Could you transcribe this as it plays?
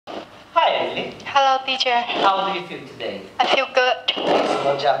Hello, teacher. How do you feel today? I feel good.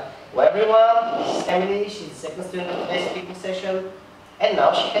 Excellent job. Well, everyone, this is Emily. She's the second student of today's speaking session. And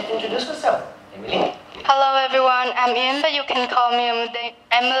now she has to introduce herself. Emily? Hello, everyone. I'm Ian, but you can call me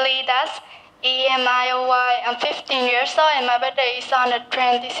Emily. That's Emily. I'm 15 years old, and my birthday is on the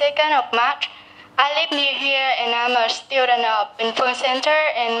 22nd of March. I live near here, and I'm a student of Info Center,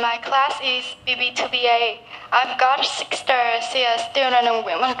 and my class is BB2BA. I've got a sister. She's a student of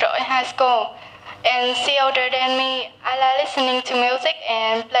Nguyễn Văn Trỗi High School, and she's older than me. I like listening to music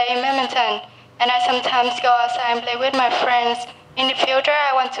and play badminton, and I sometimes go outside and play with my friends. In the future,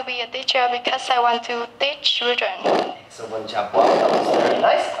 I want to be a teacher because I want to teach children. Excellent job. Well, that was very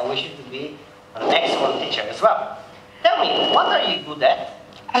nice. I wish you to be an excellent teacher as well. Tell me, what are you good at?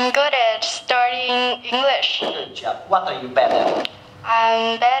 I'm good at studying English. Good job. What are you bad at?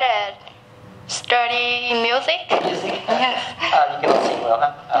 I'm bad at studying music. Music? Yes. You cannot sing well,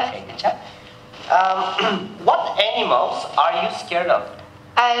 huh? Okay, good job. What animals are you scared of?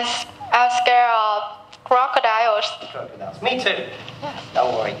 I'm scared of crocodiles. Crocodiles. Me too.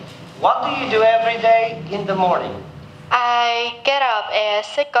 Don't worry. What do you do every day in the morning? I get up at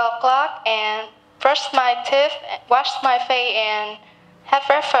 6 o'clock and brush my teeth, wash my face, and have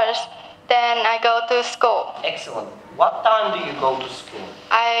breakfast. Then I go to school. Excellent. What time do you go to school?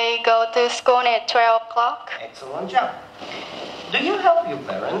 I go to school at 12 o'clock. Excellent job. Do you help your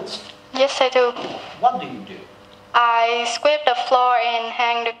parents? Yes, I do. What do you do? I sweep the floor and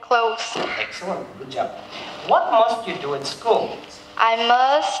hang the clothes. Excellent. Good job. What must you do at school? I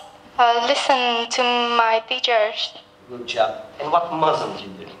must listen to my teachers. Good job. And what mustn't you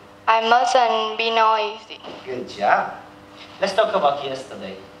do? I mustn't be noisy. Good job. Let's talk about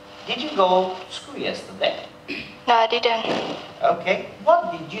yesterday. Did you go to school yesterday? No, I didn't. Okay.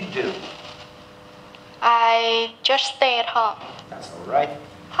 What did you do? I just stay at home. That's all right.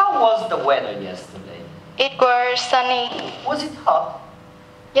 How was the weather yesterday? It was sunny. Was it hot?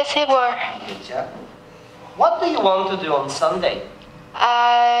 Yes, it was. Good job. What do you want to do on Sunday?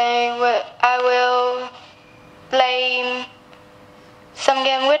 I will play some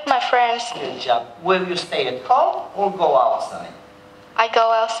game with my friends. Good job. Will you stay at home or go outside? I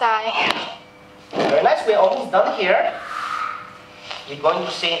go outside. Very nice. We're almost done here. You're going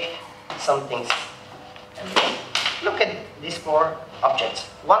to see some things. And look at these four objects.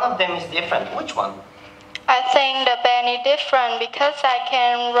 One of them is different. Which one? I think the pen is different because I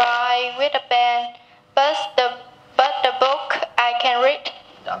can write with a pen, but the book I can read.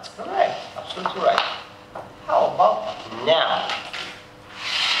 That's correct. Absolutely right. How about now?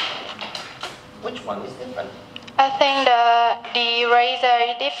 Which one is different? I think the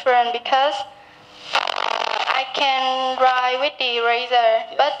eraser is different because I can write with the eraser,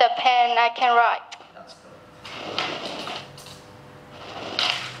 Yes. but the pen I can write. That's correct.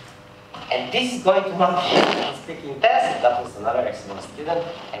 And this is going to mark the speaking test. That was another excellent student.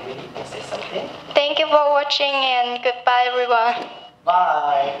 And maybe you can say something. Thank you for watching and goodbye everyone.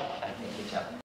 Bye. Okay, good job.